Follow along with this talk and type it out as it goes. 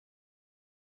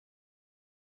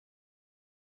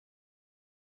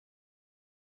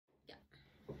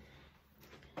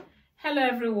Hello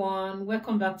everyone,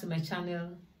 welcome back to my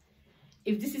channel.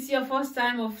 If this is your first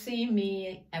time of seeing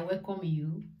me, I welcome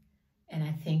you and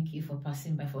I thank you for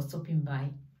passing by, for stopping by.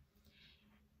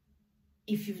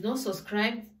 If you've not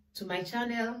subscribed to my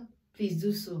channel, please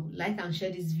do so. Like and share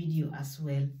this video as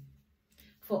well.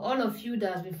 For all of you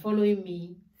that have been following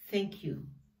me, thank you.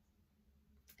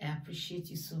 I appreciate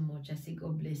you so much. I say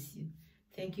God bless you.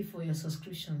 Thank you for your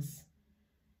subscriptions.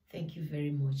 Thank you very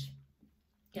much.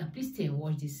 Yeah, please stay and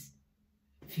watch this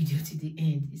video to the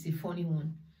end. It's a funny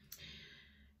one.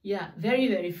 Yeah, very,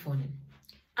 very funny.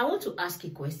 I want to ask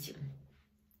a question.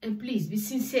 And please be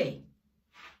sincere.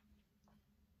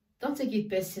 Don't take it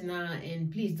personal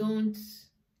and please don't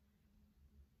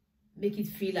make it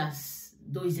feel as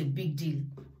though it's a big deal.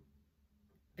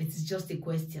 But it's just a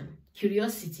question.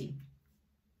 Curiosity.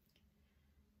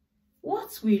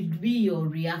 What will be your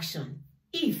reaction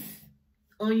if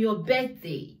on your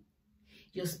birthday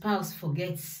your spouse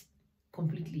forgets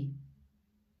completely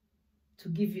to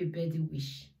give you a birthday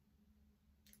wish?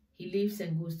 He leaves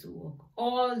and goes to work.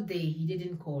 All day he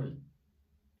didn't call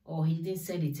or he didn't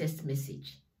send a text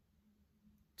message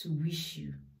to wish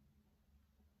you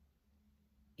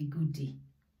a good day.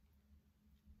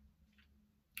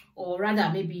 Or rather,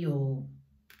 maybe your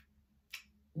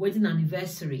wedding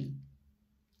anniversary,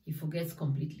 he forgets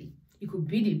completely. It could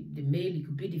be the male, it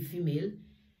could be the female.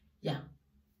 Yeah.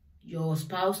 Your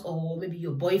spouse or maybe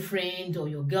your boyfriend or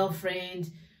your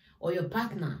girlfriend or your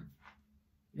partner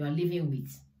you are living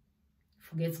with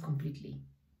forgets completely.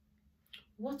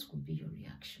 What would be your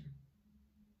reaction?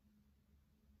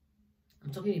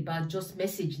 I'm talking about just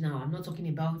message now. I'm not talking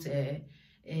about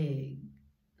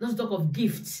not talk of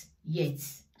gifts yet.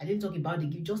 I didn't talk about the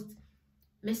gift, just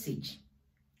message,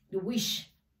 the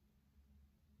wish.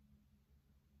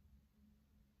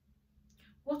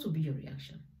 What would be your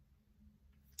reaction?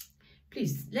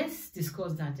 Please, let's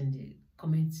discuss that in the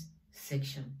comment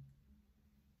section.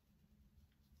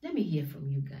 Let me hear from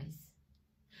you guys.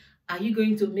 Are you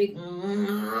going to make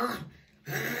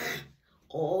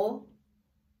or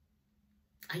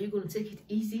are you going to take it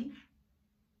easy?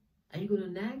 Are you going to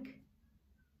nag?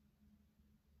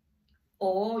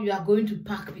 Or you are going to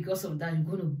pack because of that? You're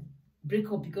going to break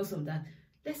up because of that?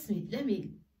 Let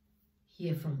me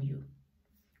hear from you.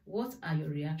 What are your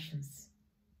reactions?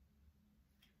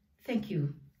 Thank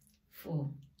you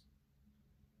for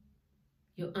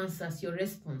your answers, your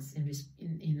response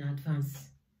in advance.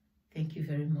 Thank you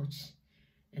very much.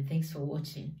 And thanks for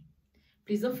watching.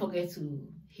 Please don't forget to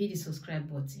hit the subscribe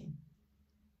button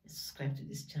and subscribe to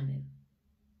this channel.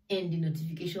 And the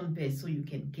notification bell so you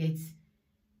can get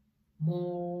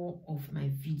more of my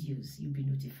videos. You'll be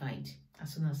notified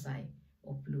as soon as I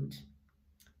upload.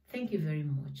 Thank you very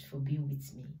much for being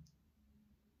with me.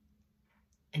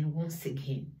 And once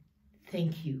again,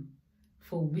 thank you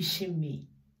for wishing me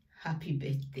happy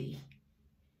birthday.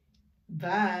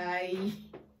 Bye.